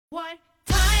What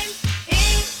time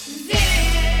is it?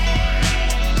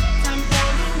 Time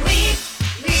for the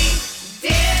weekly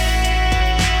dish.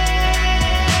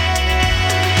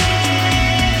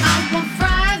 I want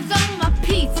fries on my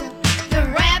pizza, the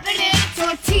rabbit and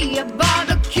tortilla,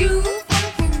 barbecue from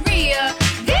Korea.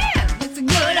 Damn, that's a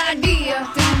good idea.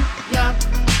 Yuck,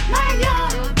 my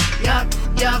yuck, yuck,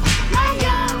 yuck, my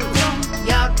yuck,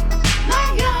 yuck, my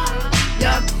yuck,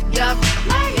 yuck, yuck,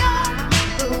 my yuck.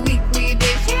 The weekly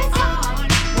dish is on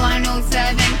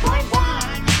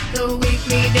 107.1. The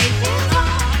weekly dish is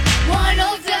on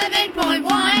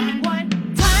 107.1. What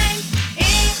time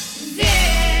is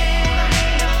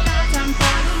it? Time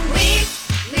for the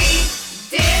weekly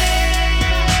dish.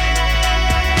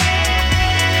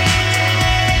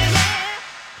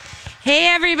 Hey,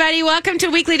 everybody. Welcome to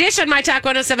Weekly Dish on My Talk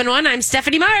 1071. I'm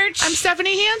Stephanie March. I'm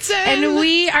Stephanie Hansen. And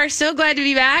we are so glad to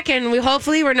be back. And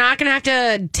hopefully we're not going to have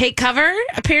to take cover.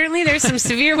 Apparently, there's some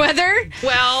severe weather.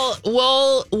 Well,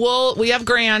 we have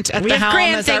Grant at the helm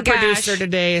as our producer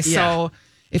today. So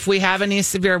if we have any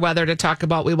severe weather to talk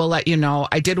about, we will let you know.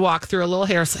 I did walk through a little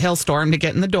hailstorm to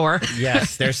get in the door.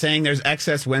 Yes, they're saying there's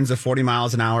excess winds of 40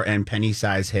 miles an hour and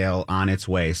penny-size hail on its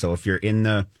way. So if you're in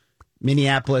the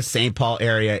Minneapolis, St. Paul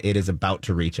area, it is about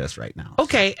to reach us right now.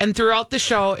 Okay, and throughout the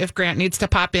show, if Grant needs to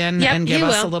pop in and give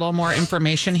us a little more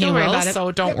information, he will.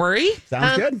 So don't worry.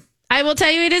 Sounds good. I will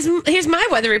tell you, here's my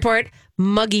weather report.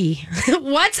 Muggy.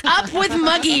 What's up with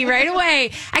muggy right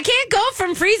away? I can't go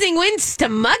from freezing winds to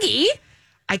muggy.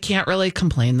 I can't really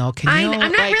complain, though. Can you?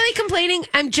 I'm not really complaining.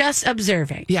 I'm just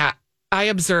observing. Yeah. I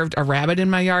observed a rabbit in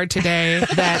my yard today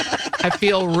that I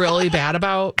feel really bad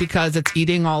about because it's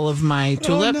eating all of my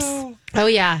tulips. Oh,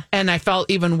 yeah. And I felt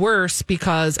even worse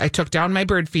because I took down my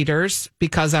bird feeders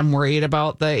because I'm worried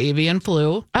about the avian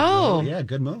flu. Oh. Yeah,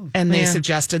 good move. And they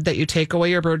suggested that you take away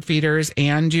your bird feeders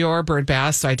and your bird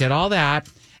baths. So I did all that.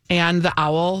 And the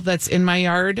owl that's in my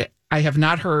yard, I have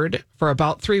not heard for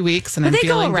about 3 weeks. And I'm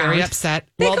feeling very upset.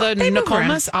 The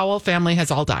Nokomis owl family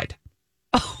has all died.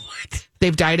 Oh, what?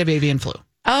 They've died of avian flu.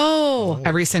 Oh.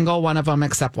 Every single one of them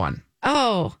except one.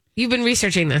 Oh. You've been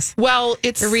researching this. Well,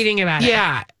 Or reading about it.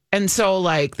 Yeah. And so,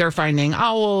 they're finding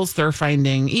owls, they're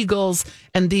finding eagles,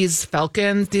 and these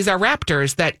falcons, these are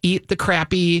raptors that eat the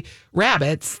crappy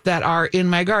rabbits that are in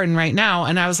my garden right now.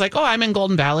 And I was like, I'm in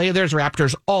Golden Valley. There's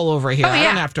raptors all over here. I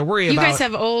don't have to worry about it. You guys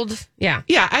have old, Yeah,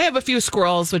 I have a few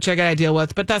squirrels, which I got to deal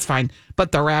with, but that's fine.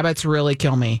 But the rabbits really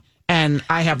kill me. And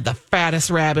I have the fattest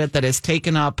rabbit that has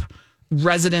taken up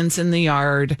residence in the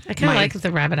yard. I kind of like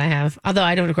the rabbit I have, although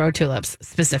I don't grow tulips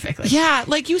specifically. Yeah,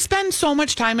 you spend so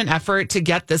much time and effort to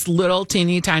get this little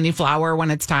teeny tiny flower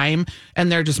when it's time, and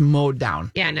they're just mowed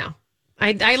down. Yeah, no.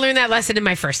 I learned that lesson in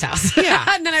my first house. Yeah.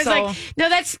 And then I was like, no,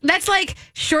 that's like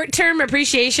short-term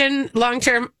appreciation,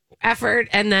 long-term effort,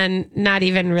 and then not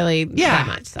even really that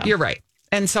much. So. You're right.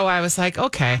 And so I was like,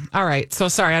 okay, all right. So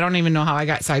sorry, I don't even know how I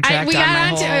got sidetracked.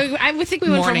 I think we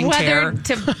went from weather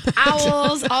to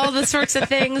owls, all the sorts of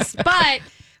things. But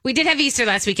we did have Easter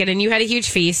last weekend, and you had a huge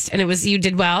feast, and you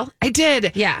did well. I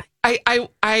did. Yeah. I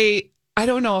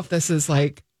don't know if this is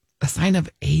a sign of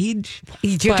age.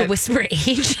 You have to whisper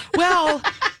age. Well,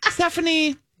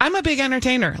 Stephanie, I'm a big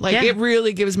entertainer. It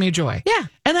really gives me joy. Yeah.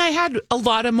 And I had a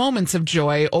lot of moments of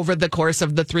joy over the course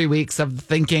of the 3 weeks of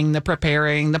thinking, the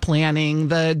preparing, the planning,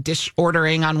 the dish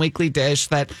ordering on Weekly Dish,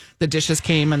 that the dishes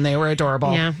came and they were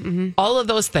adorable. Yeah. Mm-hmm. All of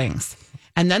those things.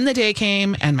 And then the day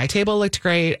came and my table looked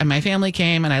great and my family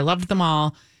came and I loved them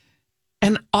all.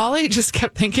 And all I just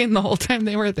kept thinking the whole time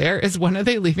they were there is, when are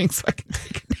they leaving so I can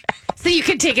take a nap? So you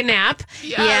could take a nap?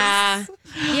 Yes. Yeah.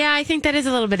 Yeah, I think that is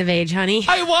a little bit of age, honey.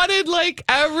 I wanted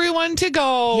everyone to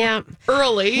go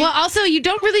early. Well, also, you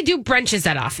don't really do brunches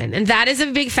that often. And that is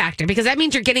a big factor, because that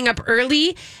means you're getting up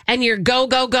early and you're go.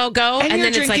 And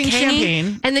then it's hanging.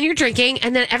 Champagne. And then you're drinking.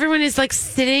 And then everyone is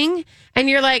sitting. And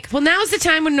you're like, well, now's the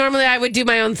time when normally I would do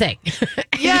my own thing.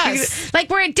 Yes.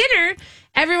 We're at dinner.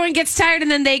 Everyone gets tired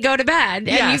and then they go to bed.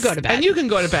 And you go to bed. And you can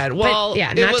go to bed. Well,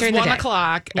 it was 1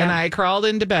 o'clock and I crawled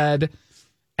into bed.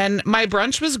 And my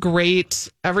brunch was great.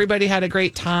 Everybody had a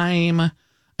great time.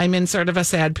 I'm in sort of a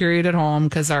sad period at home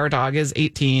because our dog is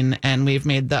 18 and we've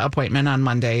made the appointment on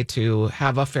Monday to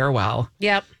have a farewell.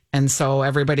 Yep. And so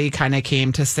everybody kind of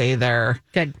came to say their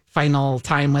final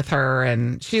time with her.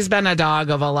 And she's been a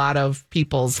dog of a lot of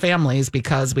people's families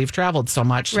because we've traveled so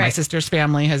much. Right. My sister's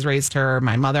family has raised her,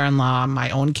 my mother-in-law,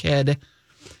 my own kid.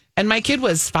 And my kid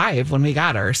was 5 when we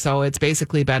got her. So it's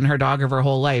basically been her dog of her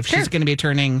whole life. Sure. She's going to be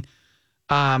turning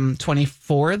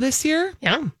 24 this year.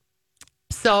 Yeah.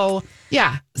 So,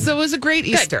 yeah. So it was a great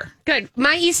Easter. Good.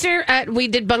 My Easter, we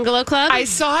did Bungalow Club. I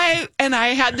saw it and I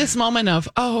had this moment of,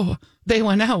 They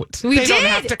went out. We don't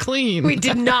have to clean. We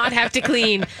did not have to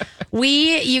clean.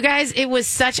 You guys, it was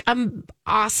such an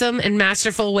awesome and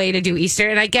masterful way to do Easter.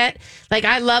 And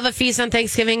I love a feast on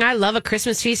Thanksgiving. I love a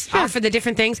Christmas feast, all for the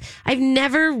different things. I've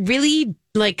never really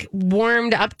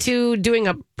warmed up to doing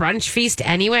a brunch feast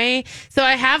anyway. So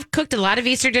I have cooked a lot of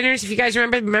Easter dinners. If you guys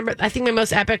remember, I think my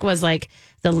most epic was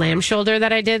the lamb shoulder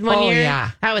that I did one year. Oh,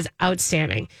 yeah. That was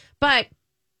outstanding. But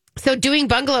so doing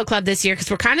Bungalow Club this year,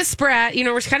 because we're kind of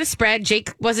spread.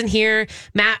 Jake wasn't here.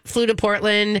 Matt flew to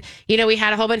Portland. We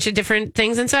had a whole bunch of different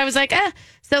things. And so I was like,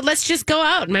 so let's just go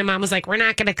out. And my mom was like, we're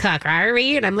not going to cook, are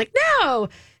we? And I'm like, no.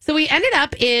 So we ended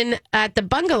up at the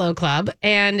Bungalow Club,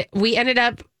 and we ended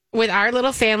up with our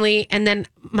little family. And then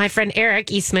my friend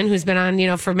Eric Eastman, who's been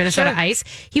on, for Minnesota Ice,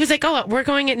 he was like, oh, we're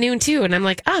going at noon too. And I'm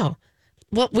like, oh,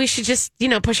 well, we should just,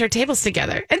 push our tables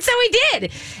together. And so we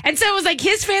did. And so it was like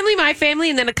his family, my family,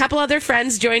 and then a couple other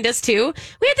friends joined us too.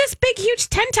 We had this big, huge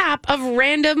tent top of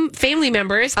random family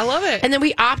members. I love it. And then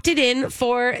we opted in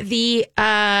for the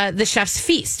chef's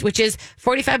feast, which is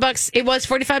 $45. It was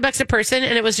 $45 a person.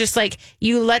 And it was just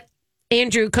you let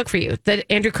Andrew cook for you.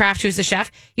 Andrew Kraft, who's the chef,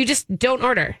 you just don't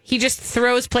order. He just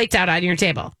throws plates out on your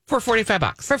table. For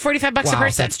 $45. For $45 a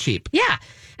person. That's cheap. Yeah.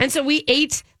 And so we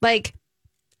ate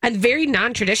a very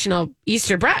non-traditional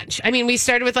Easter brunch. I mean, we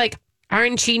started with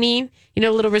arancini, a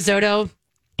little risotto,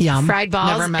 yum, fried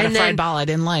balls. Never met a fried ball I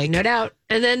didn't like. No doubt.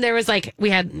 And then there was we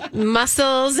had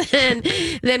mussels, and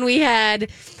then we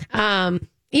had, and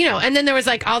then there was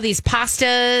all these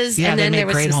pastas, and then there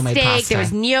was some steak, pasta. there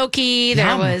was gnocchi,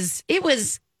 it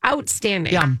was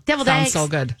outstanding. Yum. Deviled Sounds eggs. so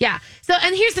good. Yeah. So,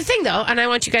 and here's the thing though, and I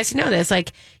want you guys to know this,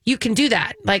 you can do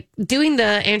that. Doing the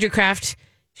Andrew Kraft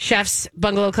Chef's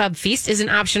Bungalow Club feast is an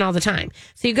option all the time.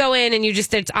 So you go in and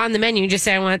it's on the menu. You just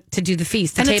say, I want to do the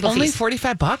feast, the table feast. It's only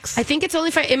 $45? I think it's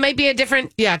only $5. It might be a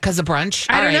different. Yeah, because of brunch.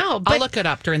 I don't know. I'll look it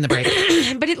up during the break.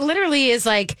 But it literally is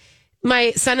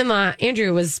my son-in-law,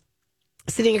 Andrew, was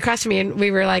sitting across from me, and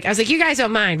we were I was like, you guys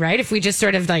don't mind, right? If we just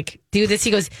sort of do this.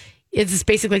 He goes, it's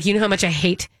basically you know how much I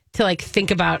hate to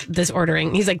think about this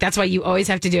ordering. He's like, that's why you always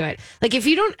have to do it. If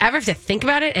you don't ever have to think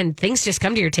about it and things just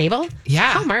come to your table.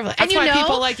 Yeah. How marvelous. That's why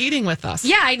people like eating with us.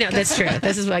 Yeah, I know. That's true.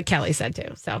 This is what Kelly said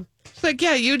too. So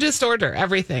it's you just order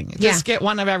everything. Just get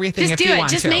one of everything. Just if do you it.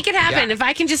 want Just to. make it happen. Yeah. If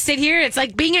I can just sit here, it's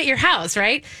like being at your house,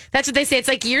 right? That's what they say. It's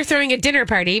like you're throwing a dinner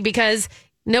party because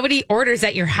nobody orders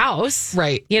at your house.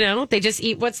 Right. They just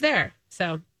eat what's there.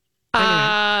 So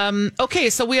anyway. Okay,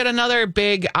 so we had another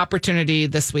big opportunity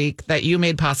this week that you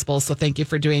made possible. So thank you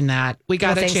for doing that. We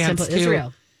got a chance Temple to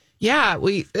Israel. Yeah,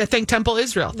 we thank Temple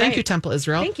Israel. Thank you, Temple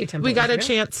Israel. Thank you, Temple We got Israel.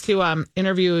 a chance to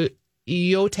interview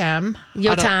Yotam.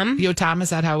 Yotam,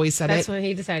 is that how we said That's it? what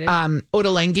he decided.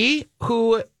 Ottolenghi,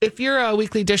 who, if you're a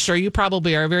weekly disher, you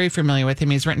probably are very familiar with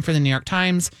him. He's written for the New York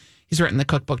Times. He's written the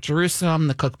cookbook Jerusalem,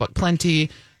 the cookbook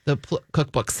Plenty, the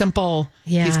cookbook Simple.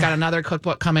 Yeah. He's got another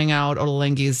cookbook coming out,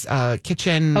 Ottolenghi's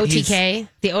Kitchen. OTK,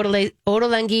 the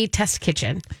Ottolenghi Test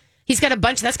Kitchen. He's got a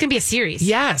bunch. That's going to be a series.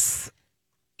 Yes.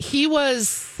 He was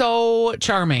so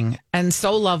charming and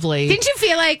so lovely. Didn't you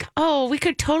feel we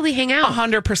could totally hang out?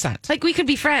 100%. We could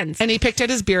be friends. And he picked at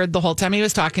his beard the whole time he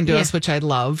was talking to us, which I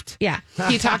loved. Yeah.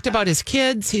 He talked about his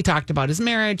kids. He talked about his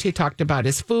marriage. He talked about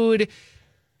his food.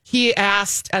 He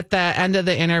asked at the end of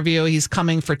the interview, he's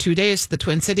coming for 2 days to the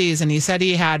Twin Cities, and he said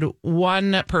he had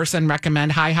one person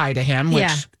recommend hi to him,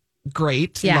 which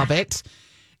great, love it.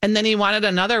 And then he wanted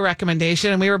another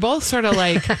recommendation, and we were both sort of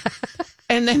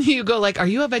and then you go are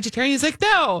you a vegetarian? He's like,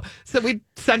 no. So we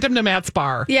sent him to Matt's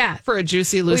bar for a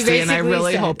Juicy Lucy, and I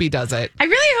really hope he does it. I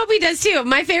really hope he does too.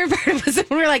 My favorite part was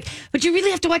when we were but you really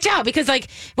have to watch out because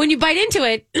when you bite into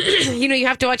it, you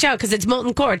have to watch out because it's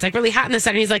molten core. It's really hot in the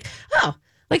sun. And he's like, oh,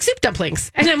 like soup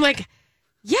dumplings. And I'm like,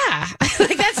 yeah,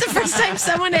 that's the first time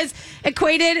someone has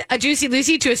equated a Juicy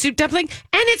Lucy to a soup dumpling,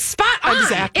 and it's spot on.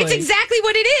 Exactly. It's exactly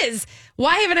what it is.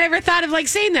 Why haven't I ever thought of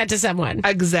saying that to someone?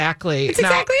 Exactly. It's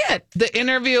exactly it. The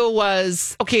interview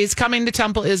was, he's coming to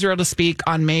Temple Israel to speak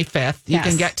on May 5th. You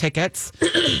can get tickets.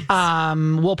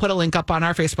 We'll put a link up on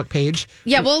our Facebook page.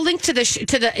 Yeah, we'll link to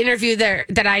the interview there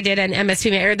that I did on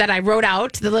MSP Mayor that I wrote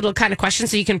out, the little kind of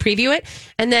questions so you can preview it.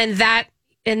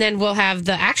 And then we'll have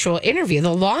the actual interview,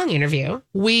 the long interview.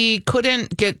 We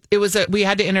couldn't get, we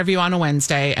had to interview on a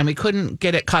Wednesday and we couldn't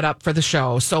get it cut up for the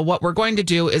show. So what we're going to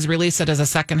do is release it as a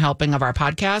second helping of our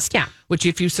podcast. Yeah. Which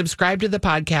if you subscribe to the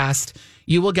podcast,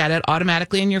 you will get it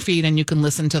automatically in your feed and you can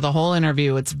listen to the whole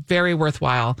interview. It's very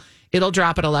worthwhile. It'll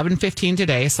drop at 11:15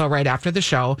 today, so right after the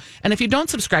show. And if you don't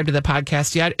subscribe to the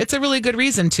podcast yet, it's a really good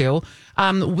reason to.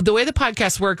 The way the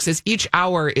podcast works is each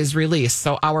hour is released.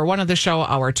 So hour 1 of the show,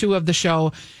 hour 2 of the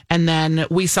show, and then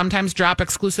we sometimes drop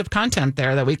exclusive content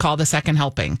there that we call the second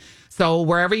helping. So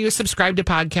wherever you subscribe to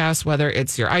podcasts, whether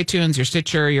it's your iTunes, your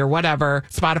Stitcher, your whatever,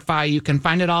 Spotify, you can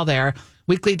find it all there.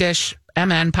 Weekly Dish,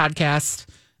 MN podcast.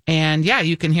 And yeah,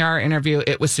 you can hear our interview.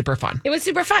 It was super fun. It was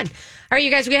super fun. All right, you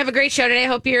guys, we have a great show today. I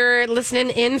hope you're listening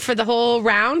in for the whole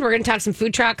round. We're going to talk some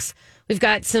food trucks. We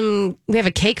have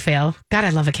a cake fail. God,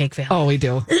 I love a cake fail. Oh, we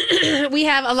do. We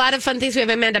have a lot of fun things. We have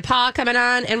Amanda Paul coming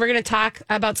on, and we're going to talk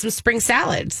about some spring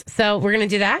salads. So we're going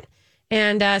to do that.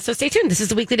 And so stay tuned. This is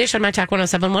the Weekly Dish on My Talk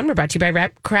 1071. We're brought to you by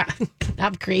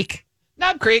Knob Creek.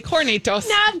 Knob Creek, Hornitos.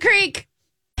 Knob Creek.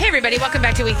 Hey, everybody. Welcome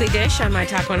back to Weekly Dish on My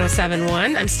Talk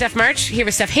 1071. I'm Steph March, here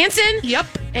with Steph Hansen. Yep.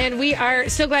 And we are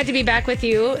so glad to be back with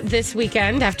you this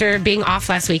weekend after being off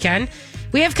last weekend.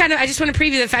 We have I just want to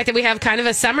preview the fact that we have kind of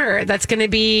a summer that's going to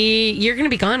be, you're going to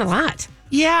be gone a lot.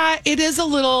 Yeah, it is a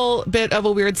little bit of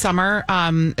a weird summer.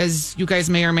 As you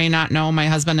guys may or may not know, my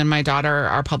husband and my daughter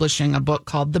are publishing a book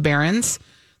called The Barrens.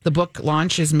 The book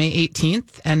launch is May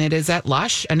 18th, and it is at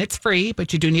Lush, and it's free,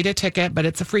 but you do need a ticket, but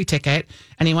it's a free ticket.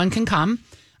 Anyone can come.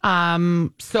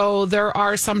 So there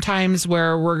are some times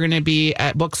where we're going to be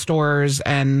at bookstores,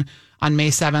 and on May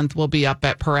 7th, we'll be up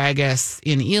at Paragus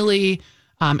in Ely.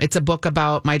 It's a book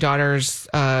about my daughter's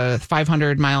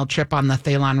 500-mile trip on the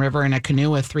Thalon River in a canoe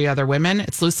with 3 other women.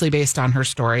 It's loosely based on her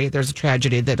story. There's a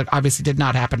tragedy that obviously did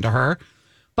not happen to her.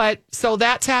 But so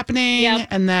that's happening. Yep.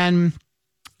 And then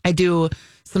I do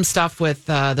some stuff with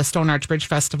the Stone Arch Bridge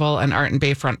Festival and Art in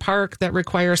Bayfront Park that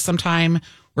requires some time.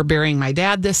 We're burying my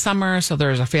dad this summer, so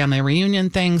there's a family reunion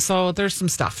thing. So there's some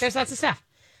stuff. There's lots of stuff.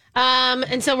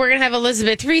 And so we're going to have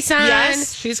Elizabeth Reese on.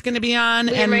 Yes, she's going to be on.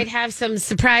 We might have some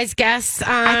surprise guests on.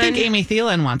 I think Amy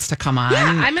Thielen wants to come on. Yeah,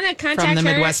 I'm going to contact from the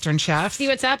her, Midwestern Chef. see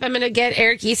what's up. I'm going to get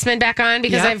Eric Eastman back on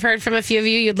because I've heard from a few of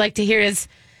you you'd like to hear his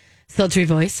sultry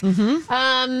voice.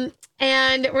 Mm-hmm.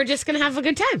 And we're just going to have a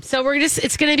good time. So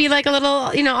it's going to be like a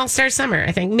little, all-star summer,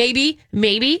 I think.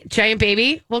 Maybe Giant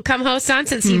Baby will come host on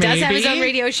since he does have his own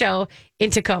radio show in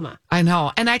Tacoma. I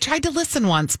know. And I tried to listen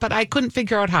once, but I couldn't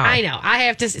figure out how. I know. I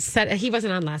have to set, he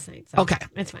wasn't on last night. So okay.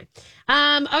 It's fine.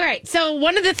 All right. So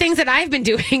one of the things that I've been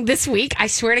doing this week, I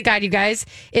swear to God, you guys,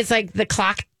 is like the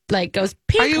clock goes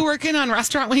pink. Are you working on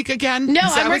Restaurant Week again? No,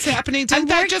 Is that what's happening? Didn't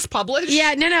that just publish?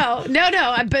 Yeah, no.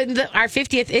 But our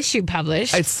 50th issue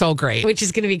published. It's so great. Which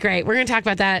is going to be great. We're going to talk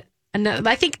about that,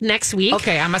 I think, next week.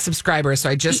 Okay, I'm a subscriber, so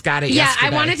I just got it yesterday. I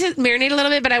wanted to marinate a little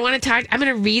bit, but I want to talk. I'm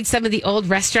going to read some of the old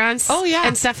restaurants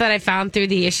and stuff that I found through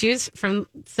the issues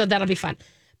so that'll be fun.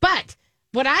 But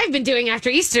what I've been doing after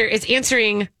Easter is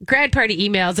answering grad party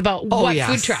emails about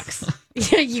food trucks.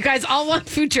 You guys all want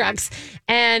food trucks,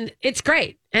 and it's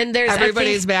great. And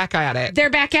everybody's back at it. They're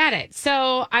back at it.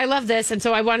 So I love this. And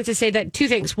so I wanted to say that 2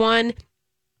 things. One,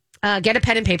 get a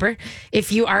pen and paper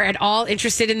if you are at all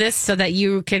interested in this so that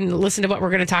you can listen to what we're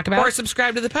going to talk about. Or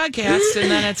subscribe to the podcast,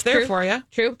 and then it's there for you.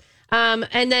 True.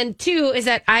 And then 2 is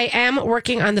that I am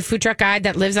working on the food truck guide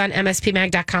that lives on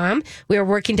mspmag.com. We are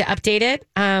working to update it.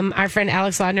 Our friend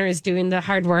Alex Laudner is doing the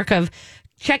hard work of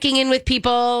checking in with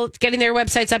people, getting their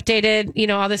websites updated,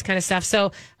 all this kind of stuff.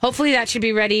 So hopefully that should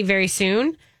be ready very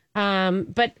soon.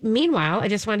 But meanwhile, I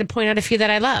just wanted to point out a few that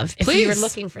I love if you were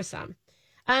looking for some.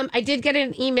 I did get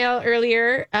an email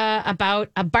earlier about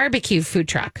a barbecue food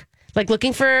truck, like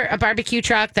looking for a barbecue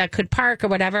truck that could park or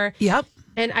whatever. Yep.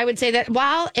 And I would say that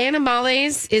while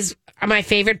Animales is my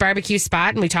favorite barbecue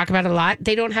spot, and we talk about it a lot,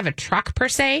 they don't have a truck per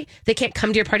se. They can't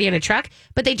come to your party in a truck,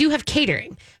 but they do have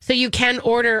catering. So you can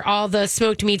order all the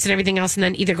smoked meats and everything else and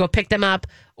then either go pick them up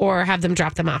or have them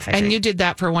drop them off. I think. You did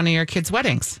that for one of your kids'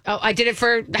 weddings. Oh, I did it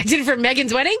for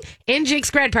Megan's wedding and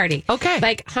Jake's grad party. Okay.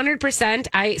 Like 100%,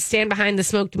 I stand behind the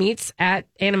smoked meats at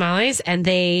Animales, and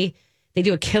they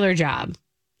do a killer job.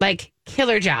 Like,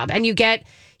 killer job. And you get...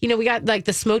 we got like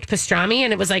the smoked pastrami,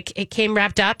 and it was like, it came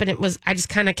wrapped up, and I just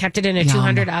kind of kept it in a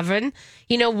 200 oven,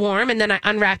 warm. And then I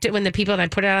unwrapped it when the people, and I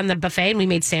put it on the buffet, and we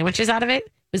made sandwiches out of it.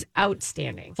 It was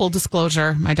outstanding. Full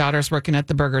disclosure, my daughter's working at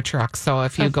the burger truck. So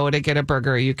if you go to get a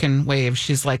burger, you can wave.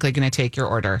 She's likely going to take your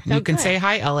order. You can say,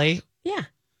 hi, Ellie. Yeah.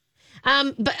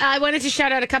 But I wanted to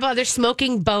shout out a couple other.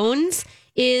 Smoking Bones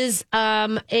is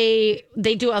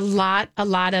they do a lot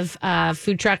of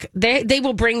food truck. They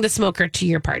will bring the smoker to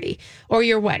your party or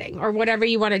your wedding or whatever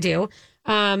you want to do.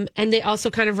 And they also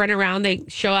kind of run around. They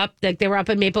show up, like they were up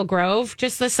in Maple Grove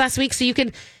just this last week, so you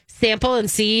can sample and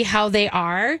see how they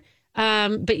are.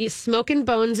 But Smoking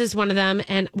Bones is one of them,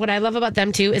 and what I love about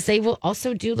them too is they will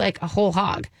also do like a whole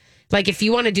hog. Like if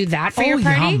you want to do that for your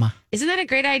party, yum. isn't that a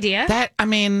great idea?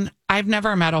 I've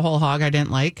never met a whole hog I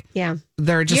didn't like. Yeah.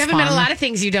 They're just You haven't fun. met a lot of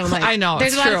things you don't like. I know.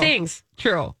 There's it's a lot true. of things.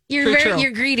 True. You're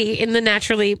True. greedy in the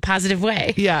naturally positive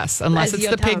way. Yes, unless As it's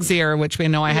your the tongue. pig's ear, which we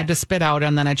know I had to spit out,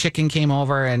 and then a chicken came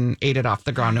over and ate it off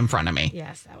the ground in front of me.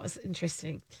 Yes, that was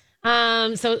interesting.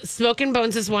 So Smoking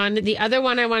Bones is one. The other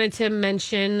one I wanted to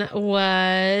mention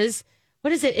was,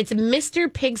 what is it? It's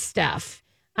Mr. Pig Stuff.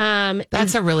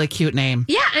 That's a really cute name.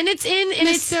 Yeah, and it's in and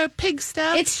Mr. Pig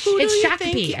Stuff. It's Who do you Shakopee,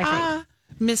 think you I think. are?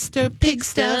 Mr. Pig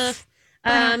Stuff.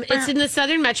 It's in the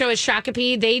Southern Metro. It's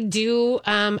Shakopee. They do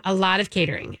a lot of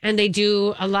catering, and they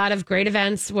do a lot of great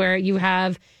events where you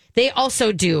have. They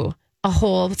also do a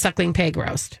whole suckling pig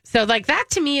roast. So, like that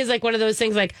to me is like one of those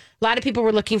things. Like a lot of people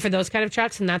were looking for those kind of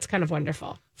trucks, and that's kind of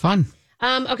wonderful. Fun.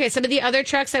 Okay, some of the other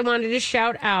trucks I wanted to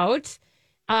shout out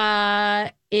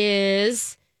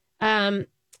is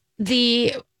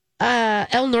the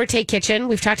El Norte Kitchen.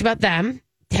 We've talked about them.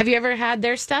 Have you ever had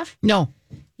their stuff? No.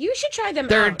 You should try them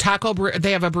They're out.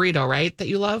 they have a burrito, right? That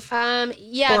you love?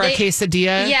 Yeah. Or a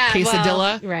quesadilla? Yeah.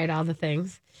 Quesadilla? Well, right, all the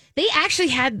things. They actually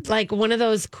had like one of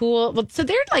those cool, well, so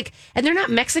they're like, and they're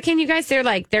not Mexican, you guys.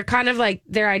 They're kind of like,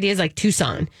 their idea is like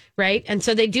Tucson, right? And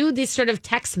so they do these sort of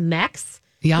Tex-Mex,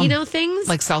 Yum. things.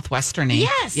 Like Southwestern-y.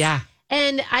 Yes. Yeah.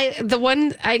 And the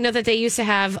one I know that they used to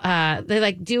have, they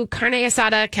like do carne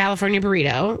asada California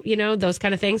burrito, those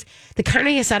kind of things. The carne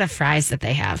asada fries that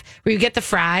they have, where you get the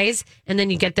fries and then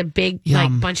you get the big Yum.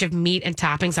 like bunch of meat and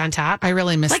toppings on top. I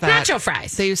really miss like that. nacho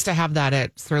fries. They used to have that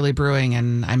at Surly Brewing,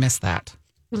 and I miss that.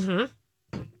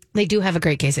 Mm-hmm. They do have a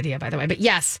great quesadilla, by the way. But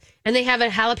yes, and they have a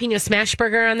jalapeno smash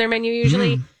burger on their menu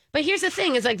usually. But here's the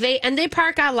thing: is like they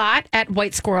park a lot at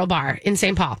White Squirrel Bar in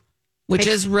St. Paul. Which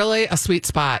is really a sweet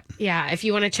spot. Yeah, if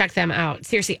you want to check them out.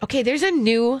 Seriously. Okay, there's a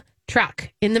new truck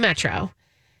in the Metro.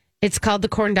 It's called the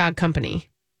Corn Dog Company.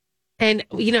 And,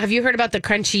 have you heard about the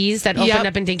Crunchies that opened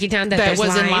up in Dinkytown? That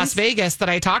was in Las Vegas that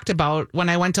I talked about when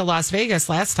I went to Las Vegas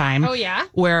last time. Oh, yeah?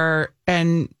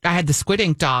 And I had the Squid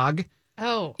Ink dog.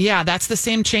 Oh. Yeah, that's the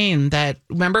same chain that,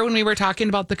 remember when we were talking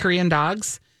about the Korean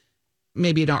dogs?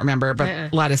 Maybe you don't remember, but a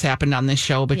lot has happened on this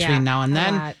show between now and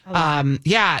then. A lot.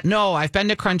 I've been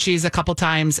to Crunchies a couple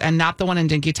times, and not the one in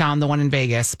Dinkytown, the one in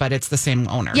Vegas, but it's the same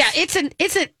owners. Yeah, it's an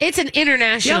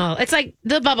international. Yep. It's like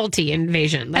the bubble tea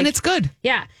invasion, and it's good.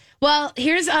 Yeah. Well,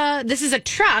 here's this is a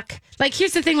truck. Like,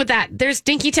 here's the thing with that. There's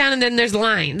Dinkytown and then there's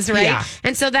lines, right? Yeah.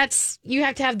 And so you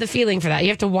have to have the feeling for that. You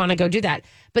have to want to go do that.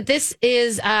 But this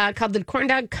is called the Corn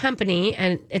Dog Company,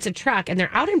 and it's a truck, and they're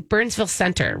out in Burnsville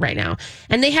Center right now.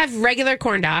 And they have regular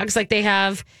corn dogs, like they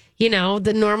have,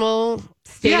 the normal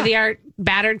state-of-the-art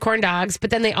battered corn dogs, but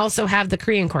then they also have the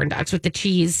Korean corn dogs with the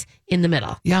cheese in the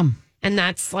middle. Yum. And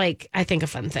that's, like, I think a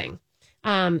fun thing.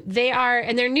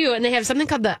 They're new, and they have something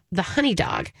called the honey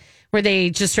dog, where they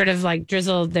just sort of like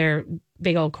drizzle their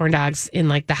big old corn dogs in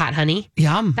like the hot honey.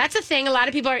 Yum. That's a thing. A lot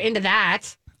of people are into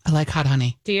that. I like hot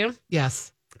honey. Do you?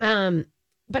 Yes. But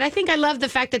I think I love the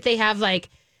fact that they have like,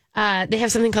 they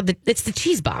have something called it's the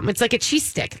cheese bomb. It's like a cheese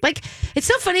stick. Like, it's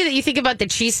so funny that you think about the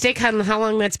cheese stick, how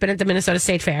long that's been at the Minnesota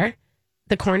State Fair.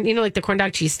 The corn, like the corn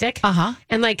dog cheese stick. Uh-huh.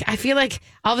 And like, I feel like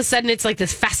all of a sudden it's like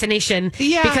this fascination.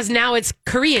 Yeah. Because now it's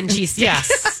Korean cheese sticks.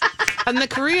 Yes. And the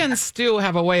Koreans do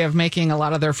have a way of making a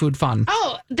lot of their food fun.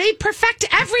 Oh, they perfect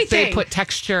everything. They put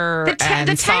texture the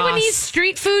and sauce. Taiwanese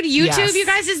street food YouTube, Yes. you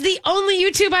guys, is the only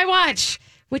YouTube I watch,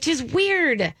 which is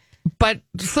weird. But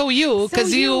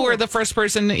because you were the first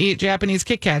person to eat Japanese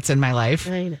Kit Kats in my life.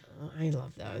 I know. I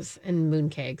love those. And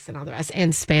mooncakes and all the rest.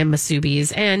 And Spam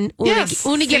Masubis and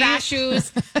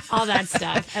unigirashus, all that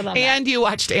stuff. I love And you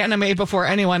watched anime before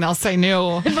anyone else I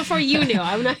knew. Before you knew.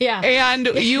 I'm not, yeah. And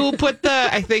you put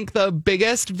I think the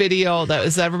biggest video that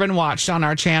has ever been watched on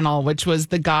our channel, which was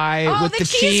the guy with the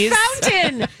cheese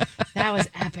fountain. That was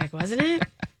epic, wasn't it?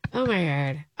 Oh my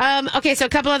God. Okay, so a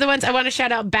couple other ones. I want to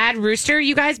shout out Bad Rooster.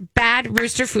 You guys, Bad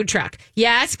Rooster food truck.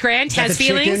 Yes, Grant has the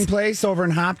feelings. Chicken place over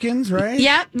in Hopkins, right?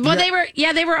 Yeah. Well, they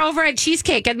were over at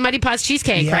Cheesecake at Muddy Paws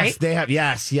Cheesecake, yes, right? They have.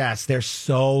 Yes, they're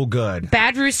so good.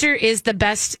 Bad Rooster is the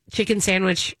best chicken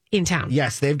sandwich in town.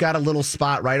 Yes, they've got a little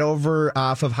spot right over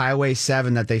off of Highway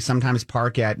 7 that they sometimes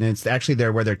park at, and it's actually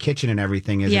there where their kitchen and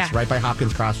everything is. Yeah. It's right by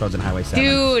Hopkins Crossroads and Highway 7.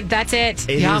 Dude, that's it.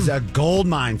 It is a gold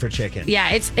mine for chicken.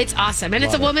 Yeah, it's awesome, and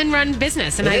it's a woman-run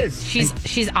business, and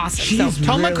she's awesome. She's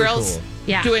Toma really Grill's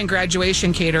cool. doing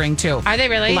graduation catering too. Are they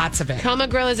really? Lots of it. Toma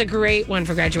Grill is a great one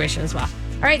for graduation as well.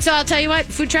 All right, so I'll tell you what,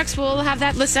 food trucks, we'll have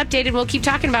that list updated. We'll keep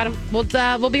talking about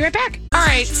them. We'll be right back. All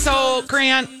right, so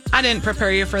Grant, I didn't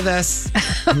prepare you for this.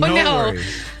 No no.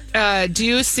 worries. Do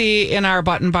you see in our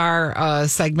button bar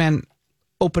segment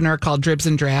opener called Dribs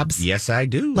and Drabs? Yes, I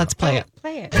do. Let's play it.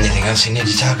 Play it. Anything else you need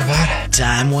to talk about?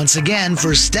 Time once again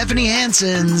for Stephanie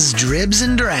Hansen's Dribs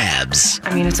and Drabs.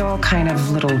 I mean, it's all kind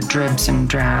of little dribs and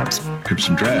drabs. Dribs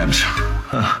and drabs.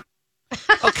 Huh.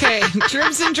 Okay,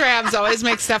 Dribs and Drabs always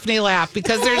make Stephanie laugh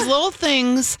because there's little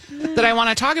things that I want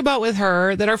to talk about with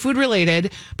her that are food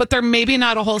related, but they're maybe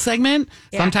not a whole segment.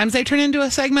 Yeah. Sometimes they turn into a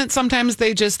segment. Sometimes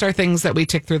they just are things that we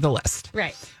tick through the list.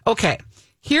 Right. Okay,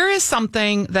 here is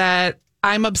something that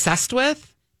I'm obsessed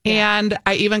with, and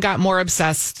I even got more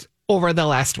obsessed over the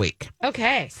last week.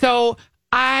 Okay. So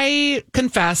I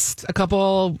confessed a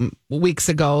couple weeks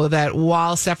ago that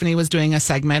while Stephanie was doing a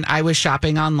segment, I was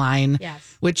shopping online,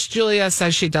 which Julia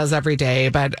says she does every day,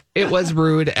 but it was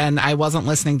rude and I wasn't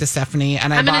listening to Stephanie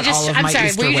and I bought all of my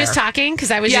Easter were you wear. just talking?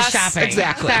 Because I was just shopping.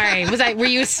 Exactly. Sorry. Were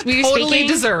you totally speaking?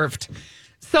 Deserved.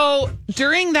 So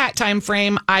during that time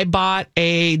frame, I bought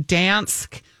a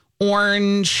Dansk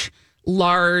orange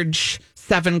large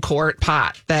 7-quart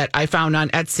pot that I found on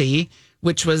Etsy,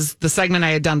 which was the segment I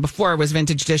had done before was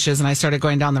vintage dishes. And I started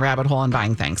going down the rabbit hole and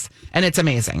buying things. And it's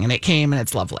amazing. And it came and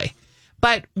it's lovely.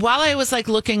 But while I was like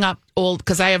looking up old,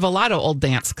 because I have a lot of old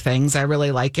Dansk things, I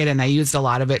really like it. And I used a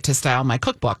lot of it to style my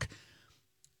cookbook.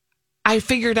 I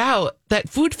figured out that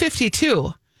Food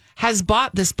 52 has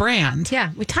bought this brand.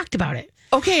 Yeah, we talked about it.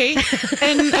 Okay.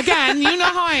 And again, you know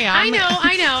how I am.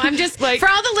 I know. I'm just like, for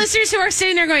all the listeners who are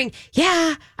sitting there going,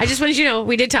 yeah, I just wanted you to know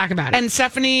we did talk about it. And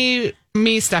Stephanie,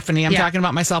 I'm talking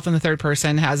about myself in the third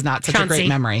person, has not such a great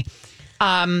memory.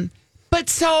 But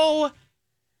so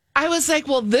I was like,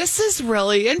 well, this is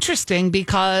really interesting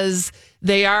because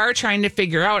they are trying to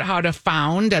figure out how to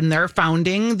found, and they're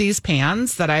founding these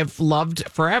pans that I've loved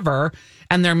forever.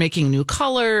 And they're making new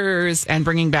colors and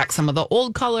bringing back some of the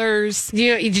old colors.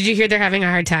 Did you hear they're having a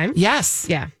hard time? Yes.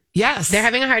 Yeah. Yes. They're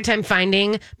having a hard time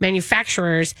finding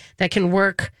manufacturers that can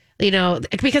work,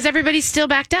 because everybody's still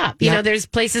backed up. You know, there's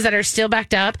places that are still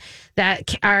backed up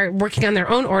that are working on their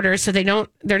own orders. So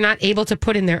they're not able to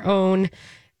put in their own,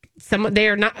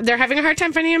 they're having a hard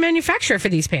time finding a manufacturer for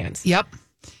these pans. Yep.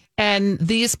 And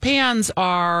these pans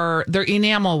they're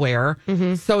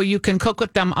enamelware, so you can cook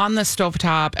with them on the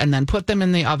stovetop and then put them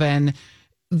in the oven.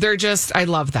 I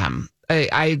love them.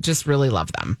 I just really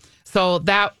love them. So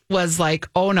that was like,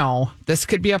 oh no, this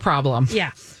could be a problem.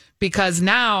 Yeah. Because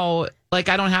now, like,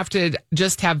 I don't have to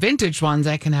just have vintage ones.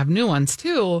 I can have new ones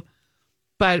too.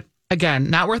 But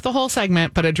again, not worth the whole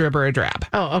segment, but a drib or a drab.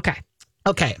 Oh, okay.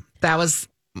 Okay. That was...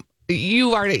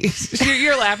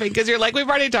 you're laughing because you're like, we've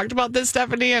already talked about this,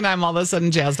 Stephanie, and I'm all of a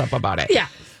sudden jazzed up about it. Yeah.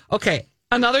 Okay.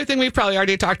 Another thing we've probably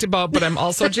already talked about, but I'm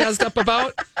also jazzed up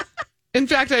about. In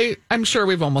fact, I'm sure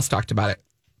we've almost talked about it.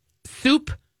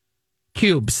 Soup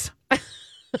cubes.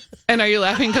 And are you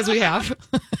laughing because we have?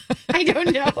 I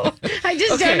don't know. I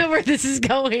just don't know where this is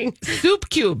going. Soup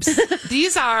cubes.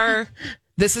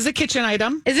 This is a kitchen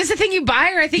item. Is this a thing you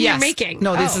buy or a thing you're making?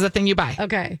 No, this is a thing you buy.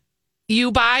 Okay. You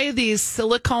buy these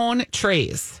silicone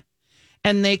trays,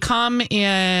 and they come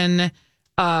in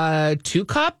a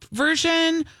 2-cup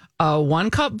version, a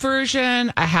 1-cup version,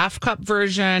 a 1/2-cup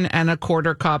version, and a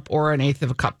 1/4 cup or an 1/8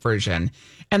 of a cup version.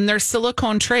 And they're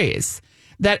silicone trays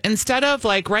that instead of,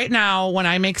 like, right now when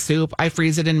I make soup, I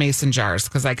freeze it in mason jars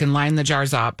because I can line the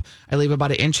jars up. I leave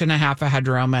about 1.5 inches of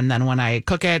headroom. And then when I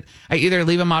cook it, I either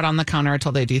leave them out on the counter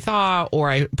until they de-thaw or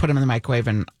I put them in the microwave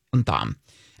and thaw them.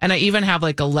 And I even have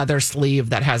like a leather sleeve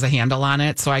that has a handle on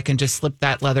it. So I can just slip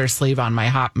that leather sleeve on my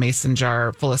hot mason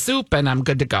jar full of soup and I'm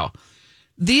good to go.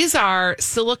 These are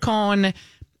silicone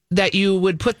that you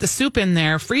would put the soup in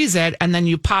there, freeze it, and then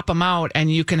you pop them out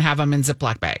and you can have them in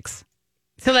Ziploc bags.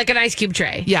 So like an ice cube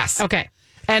tray? Yes. Okay.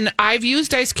 And I've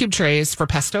used ice cube trays for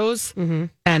pestos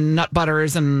and nut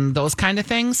butters and those kind of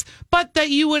things. But that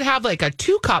you would have like a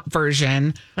 2-cup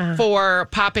version for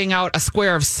popping out a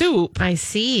square of soup. I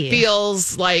see.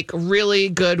 Feels like really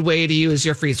good way to use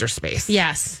your freezer space.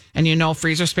 Yes. And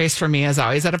freezer space for me is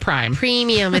always at a prime.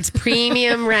 Premium. It's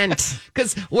premium rent.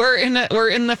 Because we're in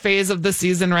the phase of the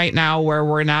season right now where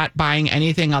we're not buying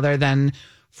anything other than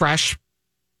fresh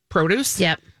produce.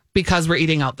 Yep. Because we're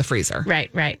eating out the freezer.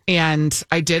 Right. And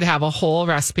I did have a whole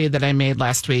recipe that I made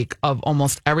last week of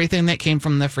almost everything that came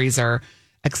from the freezer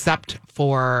except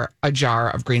for a jar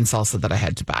of green salsa that I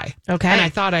had to buy. Okay. And I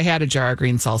thought I had a jar of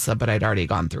green salsa, but I'd already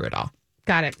gone through it all.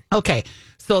 Got it. Okay.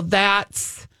 So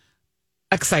that's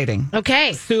exciting.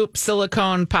 Okay. Soup,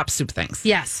 silicone, pop soup things.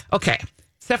 Yes. Okay.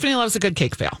 Stephanie loves a good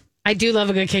cake fail. I do love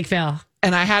a good cake fail.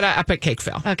 And I had an epic cake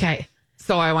fail. Okay.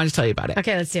 So I want to tell you about it.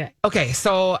 Okay, let's do it. Okay.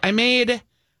 So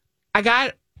I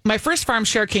got my first farm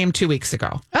share came 2 weeks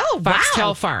ago. Oh, wow.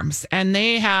 Foxtail Farms. And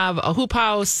they have a hoop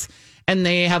house and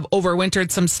they have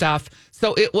overwintered some stuff.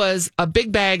 So it was a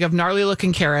big bag of gnarly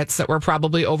looking carrots that were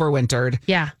probably overwintered.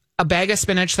 Yeah. A bag of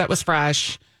spinach that was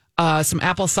fresh, some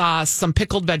applesauce, some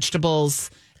pickled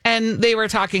vegetables. And they were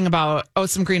talking about,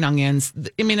 some green onions.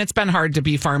 I mean, it's been hard to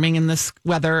be farming in this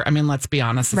weather. I mean, let's be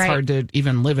honest. It's hard to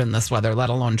even live in this weather, let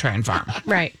alone try and farm.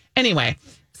 Right. Anyway,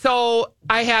 so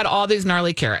I had all these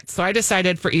gnarly carrots. So I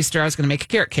decided for Easter I was going to make a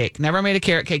carrot cake. Never made a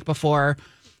carrot cake before.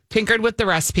 Tinkered with the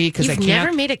recipe because I can't. You've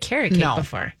never made a carrot cake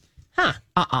before? Huh.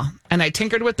 And I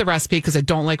tinkered with the recipe because I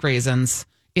don't like raisins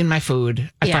in my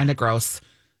food. I find it gross.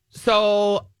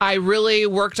 So I really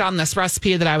worked on this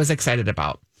recipe that I was excited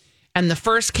about. And the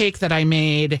first cake that I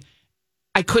made,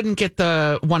 I couldn't get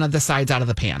one of the sides out of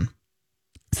the pan.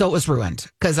 So it was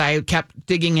ruined because I kept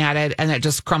digging at it and it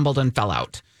just crumbled and fell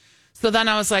out. So then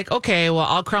I was like, okay, well,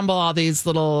 I'll crumble all these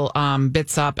little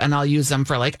bits up and I'll use them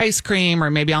for like ice cream or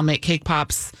maybe I'll make cake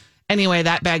pops. Anyway,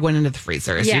 that bag went into the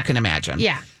freezer, as you can imagine.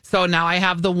 Yeah. So now I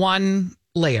have the one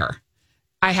layer.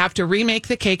 I have to remake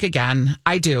the cake again.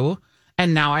 I do.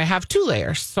 And now I have 2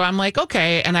 layers. So I'm like,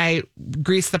 okay. And I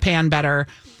grease the pan better.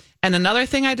 And another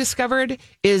thing I discovered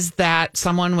is that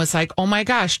someone was like, oh my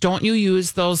gosh, don't you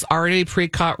use those already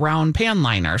pre-cut round pan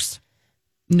liners?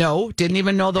 No, didn't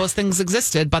even know those things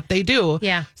existed, but they do.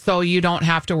 Yeah. So you don't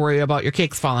have to worry about your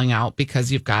cakes falling out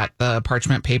because you've got the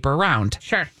parchment paper round.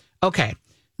 Sure. Okay.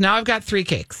 Now I've got 3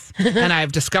 cakes and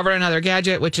I've discovered another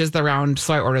gadget, which is the round.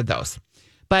 So I ordered those.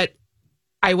 But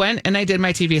I went and I did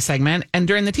my TV segment. And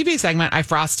during the TV segment, I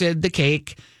frosted the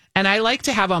cake. And I like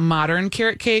to have a modern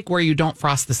carrot cake where you don't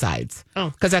frost the sides.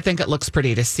 Because I think it looks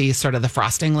pretty to see sort of the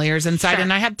frosting layers inside. Sure.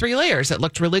 And I had 3 layers. It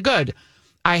looked really good.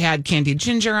 I had candied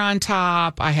ginger on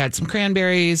top. I had some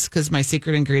cranberries because my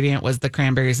secret ingredient was the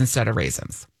cranberries instead of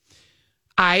raisins.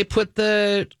 I put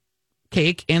the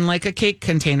cake in like a cake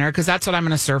container because that's what I'm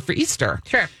going to serve for Easter.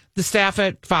 Sure. The staff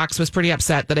at Fox was pretty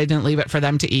upset that I didn't leave it for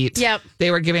them to eat. Yep.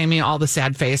 They were giving me all the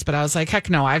sad face, but I was like, heck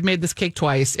no, I've made this cake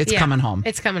twice. It's coming home.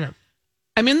 It's coming home.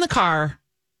 I'm in the car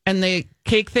and the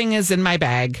cake thing is in my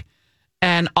bag.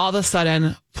 And all of a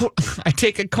sudden, I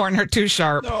take a corner too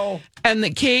sharp. No. And the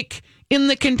cake in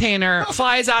the container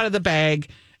flies out of the bag,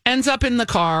 ends up in the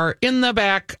car, in the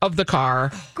back of the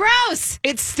car. Gross.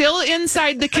 It's still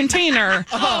inside the container,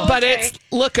 but it's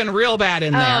looking real bad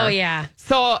in there. Oh, yeah.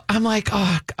 So I'm like,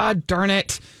 oh, God darn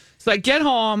it. So I get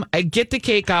home, I get the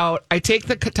cake out, I take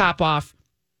the top off.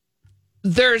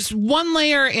 There's one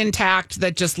layer intact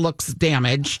that just looks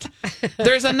damaged.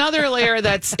 There's another layer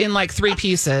that's in like 3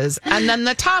 pieces. And then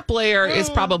the top layer is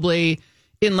probably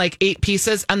in like 8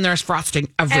 pieces and there's frosting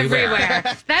everywhere.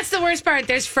 That's the worst part.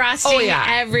 There's frosting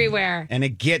everywhere. And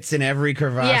it gets in every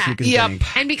crevasse you can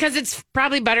think. And because it's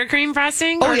probably buttercream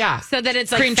frosting. So that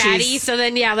it's like cream fatty. Cheese. So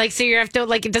then, so you have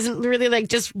to it doesn't really like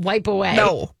just wipe away.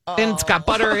 No. And it's got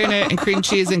butter in it and cream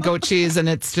cheese and goat cheese. And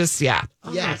it's just, Oh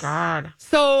my God.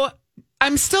 So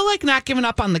I'm still like not giving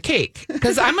up on the cake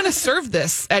because I'm going to serve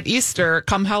this at Easter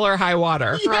come hell or high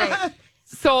water. Right.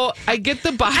 So I get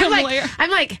the bottom layer. I'm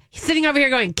like sitting over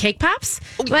here going, cake pops?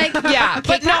 Like, yeah,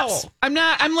 but cake pops? no, I'm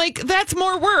not. I'm like, that's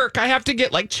more work. I have to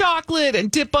get like chocolate and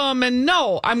dip them. And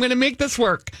no, I'm going to make this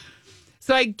work.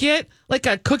 So I get like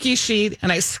a cookie sheet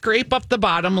and I scrape up the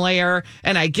bottom layer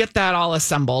and I get that all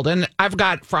assembled. And I've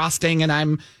got frosting and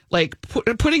I'm like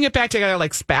putting it back together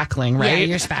like spackling, right? Yeah,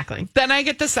 you're spackling. Then I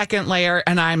get the second layer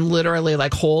and I'm literally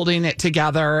like holding it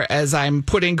together as I'm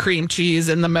putting cream cheese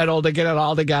in the middle to get it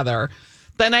all together.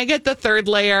 Then I get the third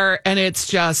layer and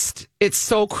it's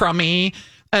so crummy.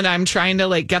 And I'm trying to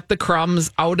like get the crumbs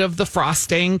out of the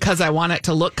frosting because I want it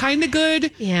to look kind of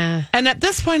good. Yeah. And at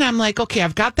this point, I'm like, okay,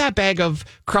 I've got that bag of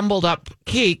crumbled up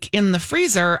cake in the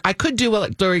freezer. I could do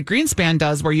what Dory Greenspan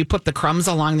does, where you put the crumbs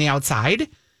along the outside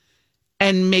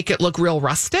and make it look real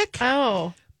rustic.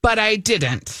 Oh. But I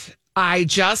didn't. I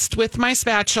just, with my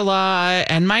spatula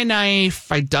and my knife,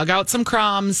 I dug out some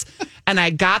crumbs and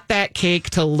I got that cake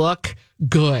to look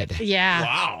good. Yeah.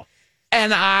 Wow.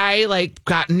 And I like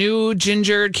got new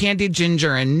candied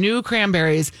ginger and new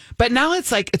cranberries. But now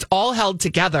it's like it's all held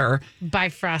together by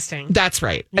frosting. That's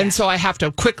right. Yeah. And so I have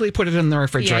to quickly put it in the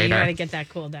refrigerator. Yeah, you got to get that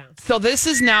cooled down. So this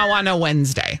is now on a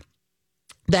Wednesday.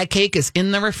 That cake is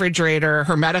in the refrigerator,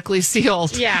 hermetically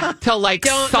sealed. Yeah. Till like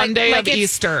Sunday of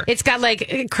Easter. It's got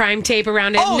like crime tape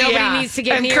around it. Oh, Nobody needs to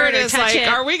get and near Kurt it or is touch it.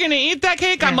 Are we going to eat that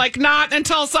cake? Yeah. I'm like, not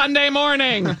until Sunday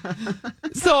morning.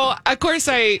 So, of course,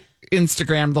 I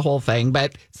Instagrammed the whole thing.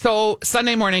 But so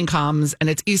Sunday morning comes and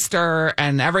it's Easter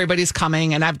and everybody's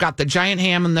coming and I've got the giant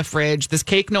ham in the fridge. This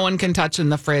cake no one can touch in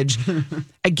the fridge.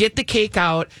 I get the cake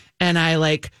out and I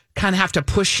like kind of have to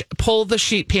pull the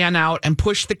sheet pan out and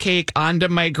push the cake onto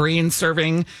my green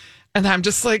serving And I'm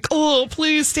just like, oh,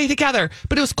 please stay together.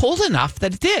 But it was cold enough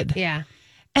that it did. Yeah.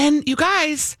 And you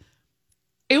guys,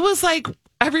 it was like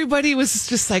everybody was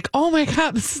just like, oh my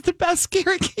God, this is the best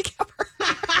carrot cake ever.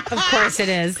 Of course it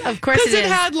is. Of course it is. Because it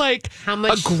had like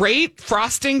a great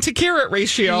frosting to carrot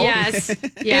ratio. Yes.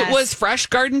 It was fresh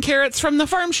garden carrots from the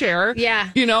farm share. Yeah.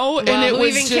 You know, and Well, it who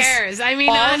was even just cares? I mean,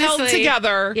 all honestly. held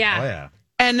together. Yeah. Oh, yeah.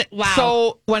 And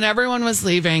so when everyone was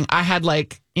leaving, I had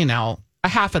like, you know, a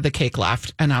half of the cake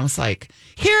left. And I was like,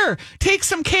 here, take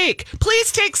some cake.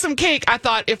 Please take some cake. I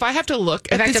thought if I have to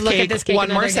look at this cake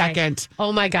one more second.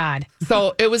 Oh my God.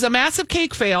 So it was a massive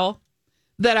cake fail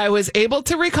that I was able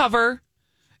to recover.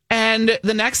 And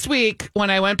the next week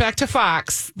when I went back to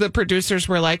Fox, the producers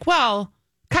were like, well,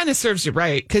 kind of serves you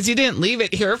right because you didn't leave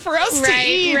it here for us to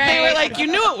eat. Right. They were like, you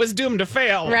knew it was doomed to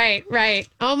fail. Right.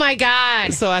 Oh my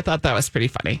God. So I thought that was pretty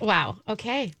funny. Wow.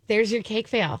 Okay. There's your cake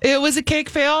fail. It was a cake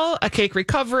fail, a cake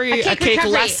recovery, a cake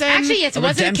lesson. Actually, yes, it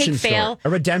wasn't a cake fail. A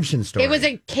redemption story. It was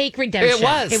a cake redemption.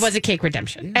 It was a cake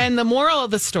redemption. And the moral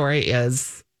of the story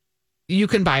is you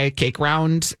can buy a cake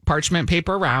round, parchment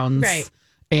paper rounds. Right.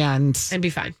 And be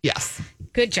fine. Yes.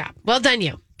 Good job. Well done,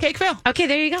 you. Cake fail. Okay,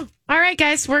 there you go. All right,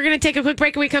 guys, we're going to take a quick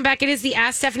break. When we come back, it is the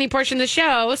Ask Stephanie portion of the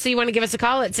show. So you want to give us a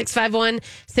call at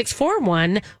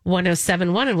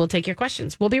 651-641-1071, and we'll take your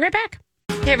questions. We'll be right back.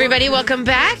 Hey, everybody, welcome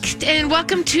back. And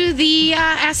welcome to the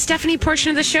Ask Stephanie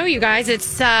portion of the show, you guys.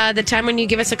 It's the time when you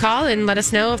give us a call and let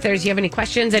us know if you have any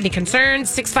questions, any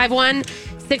concerns.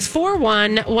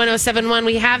 651-641-1071.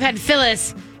 We have had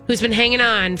Phyllis, who's been hanging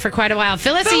on for quite a while.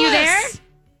 Phyllis, are you there?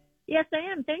 Yes, I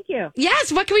am. Thank you.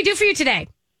 Yes. What can we do for you today?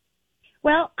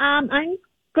 Well, I'm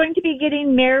going to be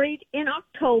getting married in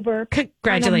October.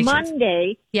 Congratulations. On a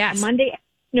Monday. Yes. A Monday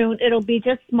afternoon. It'll be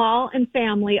just small and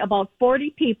family, about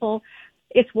 40 people.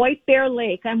 It's White Bear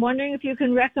Lake. I'm wondering if you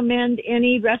can recommend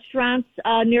any restaurants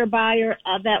nearby or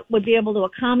that would be able to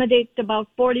accommodate about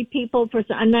 40 people for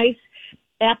a nice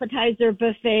appetizer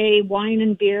buffet, wine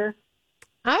and beer.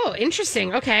 Oh,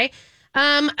 interesting. Okay.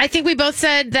 I think we both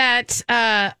said that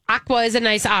Aqua is a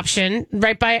nice option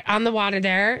right by on the water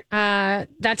there.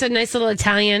 That's a nice little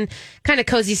Italian kind of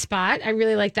cozy spot. I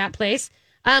really like that place.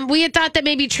 We had thought that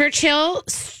maybe Churchill,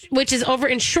 which is over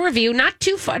in Shoreview, not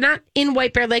too far, not in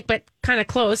White Bear Lake, but kind of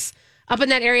close up in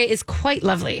that area, is quite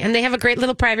lovely. And they have a great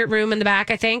little private room in the back,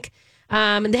 I think.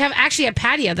 And they have actually a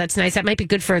patio that's nice. That might be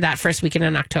good for that first weekend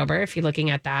in October if you're looking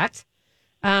at that.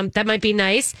 That might be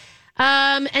nice.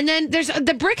 And then there's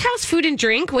the Brick House Food and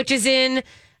Drink, which is in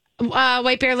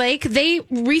White Bear Lake. They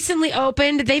recently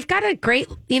opened. They've got a great,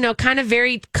 kind of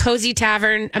very cozy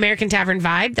tavern, American tavern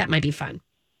vibe. That might be fun.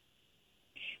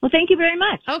 Well, thank you very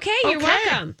much. Okay, you're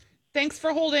welcome. Thanks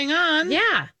for holding on.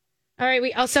 Yeah. All right.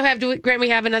 We also have, Grant, we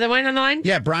have another one on the line?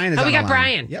 Yeah, Brian is on we the got line.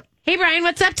 Brian. Yep. Hey, Brian,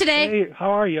 what's up today? Hey,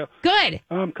 how are you? Good.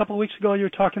 A couple of weeks ago, you were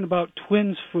talking about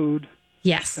Twins food.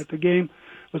 Yes. At the game.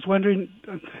 Was wondering,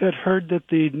 had heard that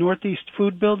the Northeast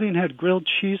Food Building had grilled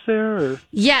cheese there, or?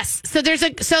 Yes. So there's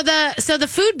the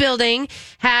food building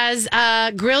has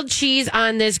grilled cheese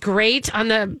on this grate on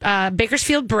the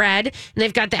Bakersfield bread, and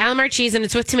they've got the Alamar cheese, and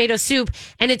it's with tomato soup,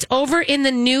 and it's over in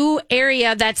the new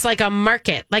area that's like a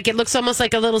market, like it looks almost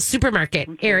like a little supermarket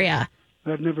area.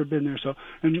 I've never been there, so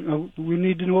and we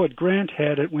need to know what Grant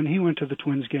had it when he went to the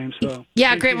Twins game. So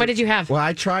yeah, Grant, what did you have? Well,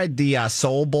 I tried the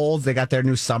Soul Bowls. They got their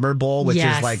new summer bowl, which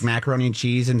is like macaroni and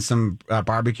cheese and some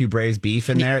barbecue braised beef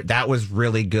in there. That was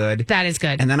really good. That is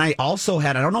good. And then I also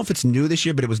had, I don't know if it's new this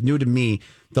year, but it was new to me.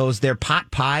 They're pot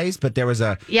pies, but there was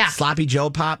a Sloppy Joe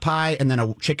pot pie and then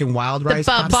a chicken wild rice.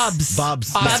 Bubs.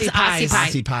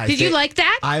 Aussie pies. Did you like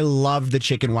that? I love the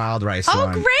chicken wild rice. Oh,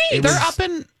 one. great!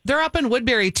 They're up in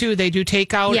Woodbury too. They do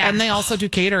takeout and they also do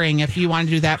catering. If you want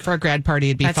to do that for a grad party,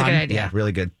 it'd be fun. That's a good idea. Yeah,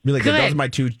 really good. Really good. Those are my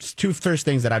two first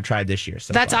things that I've tried this year.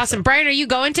 So that's awesome. Brian, are you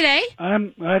going today?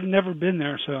 I've never been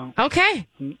there, so okay.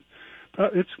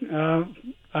 It's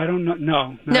I don't know.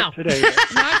 No, not today.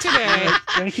 Not today.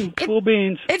 Thank you. Cool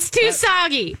beans. It's too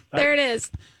soggy. There it is.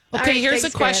 Okay, here's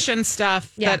a question,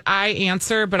 Steph, that I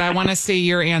answer, but I want to see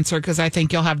your answer because I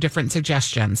think you'll have different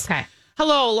suggestions. Okay.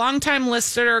 Hello, longtime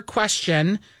listener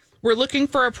question. We're looking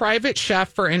for a private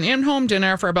chef for an in-home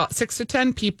dinner for about 6 to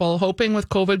 10 people, hoping with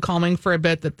COVID calming for a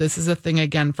bit that this is a thing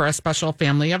again for a special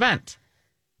family event.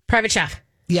 Private chef.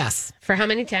 Yes. For how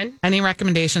many? 10? Any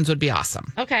recommendations would be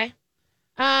awesome. Okay.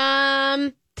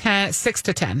 6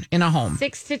 to 10 in a home.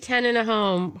 6 to 10 in a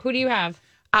home. Who do you have?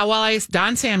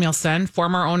 Don Samuelson,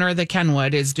 former owner of the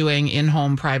Kenwood, is doing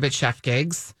in-home private chef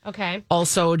gigs. Okay.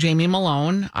 Also, Jamie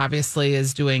Malone, obviously,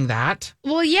 is doing that.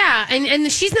 Well, yeah, and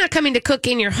she's not coming to cook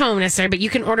in your home necessarily, but you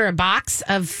can order a box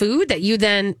of food that you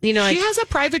then, She has a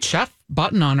private chef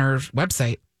button on her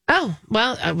website. Oh,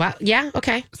 well, yeah,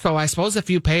 okay. So I suppose if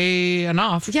you pay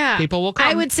enough, people will come.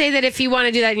 I would say that if you want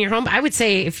to do that in your home, I would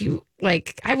say if you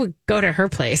I would go to her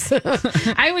place.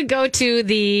 I would go to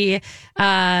the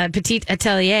Petite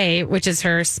Atelier, which is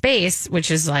her space, which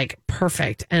is like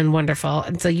perfect and wonderful.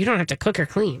 And so you don't have to cook or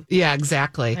clean. Yeah,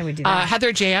 exactly. I would do that.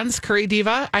 Heather Jan's Curry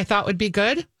Diva, I thought would be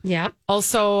good. Yeah.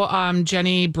 Also,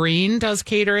 Jenny Breen does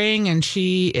catering, and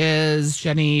she is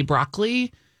Jenny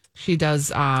Broccoli. She does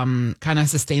kind of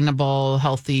sustainable,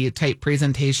 healthy type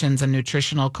presentations and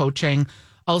nutritional coaching.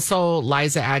 Also,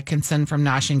 Liza Atkinson from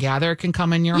Nosh and Gather can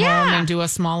come in your home and do a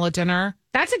small dinner.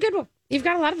 That's a good one. You've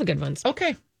got a lot of good ones.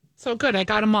 Okay. So good. I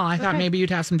got them all. I thought maybe you'd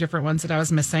have some different ones that I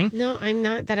was missing. No, I'm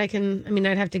not that I can. I mean,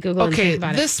 I'd have to Google and think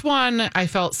about it. This one I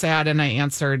felt sad and I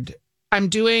answered. I'm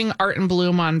doing Art and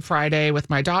Bloom on Friday with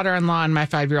my daughter-in-law and my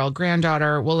 5-year-old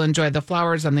granddaughter. We'll enjoy the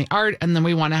flowers and the art, and then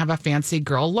we want to have a fancy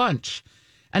girl lunch.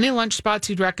 Any lunch spots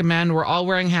you'd recommend? We're all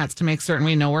wearing hats to make certain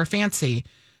we know we're fancy.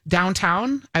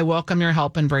 Downtown, I welcome your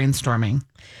help in brainstorming.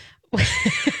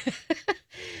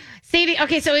 Sadie,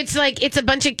 okay, so it's a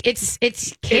bunch of it's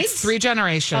kids. It's 3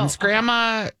 generations: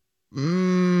 grandma,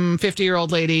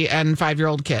 50-year-old lady, and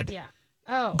 5-year-old kid. Yeah.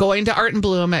 Oh. Going to Art and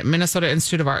Bloom at Minnesota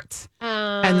Institute of Arts,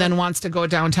 and then wants to go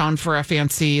downtown for a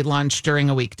fancy lunch during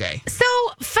a weekday. So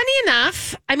funny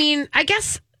enough, I mean, I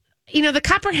guess. The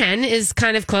Copper Hen is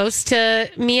kind of close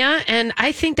to Mia, and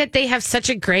I think that they have such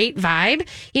a great vibe,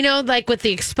 like with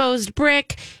the exposed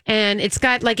brick, and it's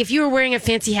got, if you were wearing a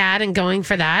fancy hat and going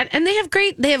for that, and they have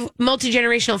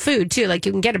multi-generational food, too, like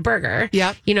you can get a burger,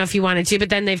 if you wanted to, but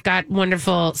then they've got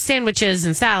wonderful sandwiches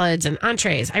and salads and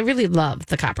entrees. I really love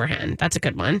the Copper Hen. That's a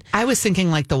good one. I was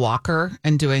thinking the Walker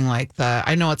and doing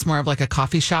I know it's more of a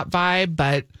coffee shop vibe,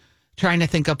 but trying to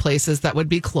think of places that would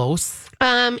be close.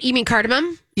 You mean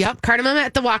Cardamom? Yep. Cardamom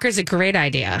at the Walker is a great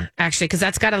idea, actually, because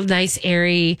that's got a nice,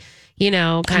 airy,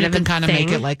 kind of make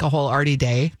it like a whole arty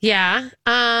day. Yeah.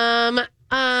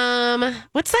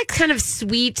 What's kind of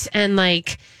sweet and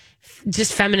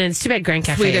just feminine? It's too bad Grand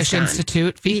Cafe Swedish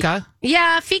Institute, Fika.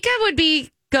 Yeah, Fika would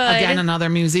be good. Again, another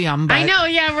museum. But I know,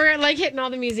 yeah, we're hitting all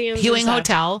the museums. Hewing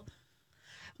Hotel.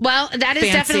 Well, that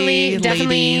is fancy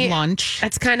definitely lunch.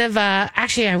 That's kind of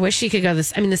actually, I wish you could go the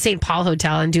St. Paul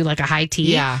Hotel and do a high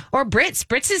tea. Yeah. Or Brits.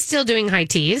 Brits is still doing high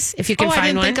teas if you can find one. I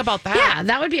didn't think about that. Yeah,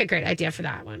 that would be a great idea for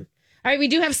that one. All right, we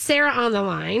do have Sarah on the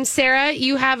line. Sarah,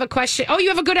 you have a question. Oh, you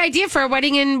have a good idea for a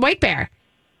wedding in White Bear.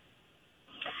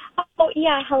 Oh,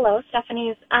 yeah. Hello,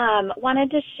 Stephanie's. Wanted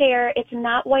to share, it's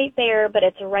not White Bear, but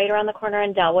it's right around the corner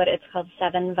in Delwood. It's called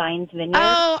Seven Vines Vineyard.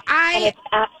 And it's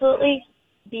absolutely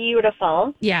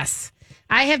beautiful. Yes.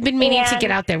 I have been meaning to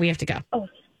get out there. We have to go. Oh.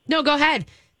 No, go ahead.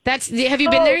 Have you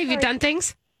been there? Have you done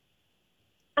things?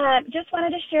 Just wanted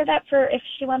to share that for if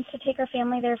she wants to take her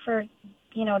family there for,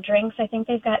 drinks. I think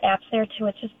they've got apps there too.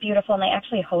 It's just beautiful, and they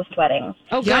actually host weddings.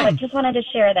 Oh, good. So I just wanted to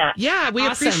share that. Yeah, we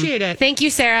appreciate it. Thank you,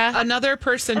 Sarah. Another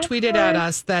person tweeted at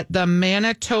us that the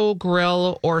Manitou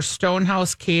Grill or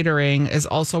Stonehouse Catering is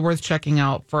also worth checking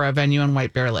out for a venue in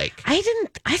White Bear Lake. I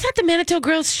thought the Manitou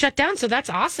Grill's shut down, so that's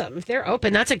awesome. If they're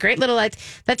open, that's a great little,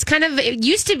 that's kind of, it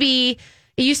used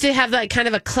to have kind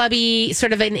of a clubby,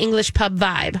 sort of an English pub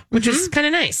vibe, which is kind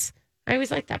of nice. I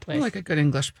always like that place. I like a good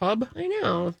English pub. I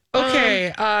know.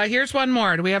 Okay, here's one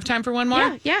more. Do we have time for one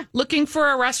more? Yeah. Looking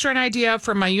for a restaurant idea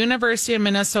for my University of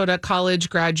Minnesota college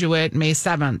graduate May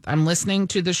 7th. I'm listening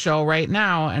to the show right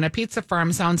now, and a pizza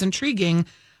farm sounds intriguing.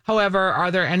 However, are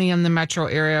there any in the metro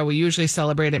area? We usually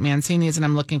celebrate at Mancini's, and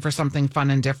I'm looking for something fun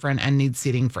and different and need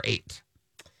seating for 8.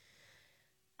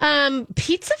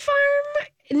 Pizza farm?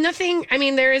 Nothing. I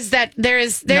mean, there's the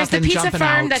pizza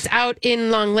farm that's out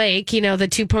in Long Lake, the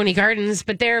 2 Pony Gardens,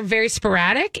 but they're very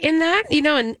sporadic in that,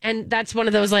 and that's one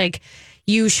of those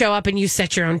you show up and you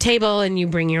set your own table and you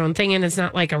bring your own thing in. It's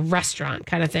not like a restaurant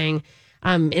kind of thing.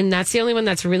 And that's the only one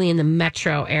that's really in the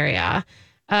metro area.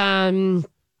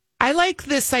 I like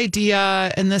this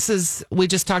idea, and we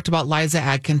just talked about Liza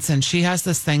Atkinson. She has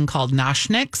this thing called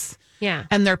Noshniks. Yeah.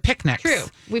 And they're picnics. True.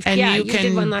 You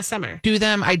did one last summer. Do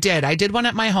them. I did. I did one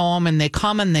at my home, and they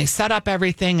come and they set up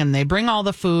everything and they bring all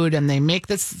the food and they make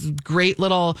this great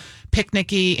little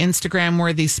picnicky,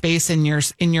 Instagram-worthy space in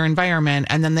your environment,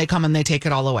 and then they come and they take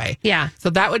it all away. Yeah. So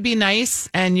that would be nice,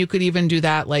 and you could even do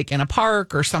that in a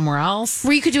park or somewhere else.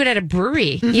 Or you could do it at a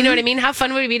brewery. Mm-hmm. You know what I mean? How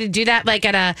fun would it be to do that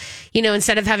at a,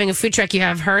 instead of having a food truck, you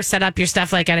have her set up your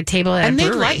stuff at a table at a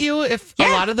brewery. And they let you, if a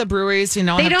lot of the breweries,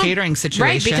 have catering situations.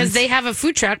 Right, because they have a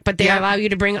food truck, but they allow you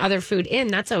to bring other food in.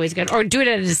 That's always good. Or do it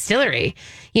at a distillery.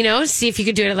 See if you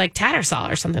could do it at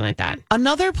Tattersall or something like that.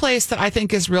 Another place that I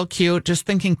think is real cute, just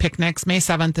thinking picnics, May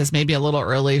 7th is maybe a little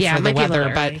early for the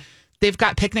weather, but they've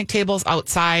got picnic tables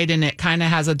outside, and it kind of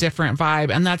has a different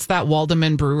vibe. And that's that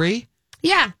Waldeman Brewery.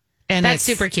 Yeah. And that's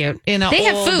super cute. They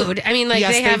have food. I mean, like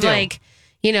yes, they have like,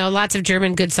 lots of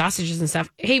German good sausages and stuff.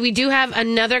 Hey, we do have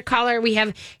another caller. We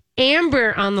have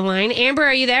Amber on the line. Amber,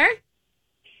 are you there?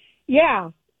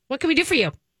 Yeah. What can we do for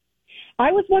you?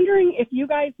 I was wondering if you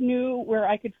guys knew where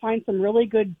I could find some really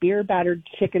good beer battered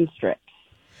chicken strips.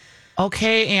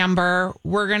 Okay, Amber,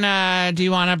 do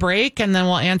you want a break and then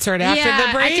we'll answer it after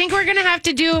the break? I think we're going to have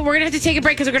to take a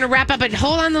break because we're going to wrap up, but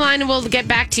hold on the line and we'll get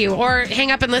back to you, or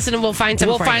hang up and listen and we'll find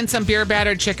some some beer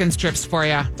battered chicken strips for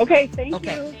you. Okay, thank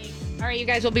you. All right, you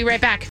guys, we'll be right back.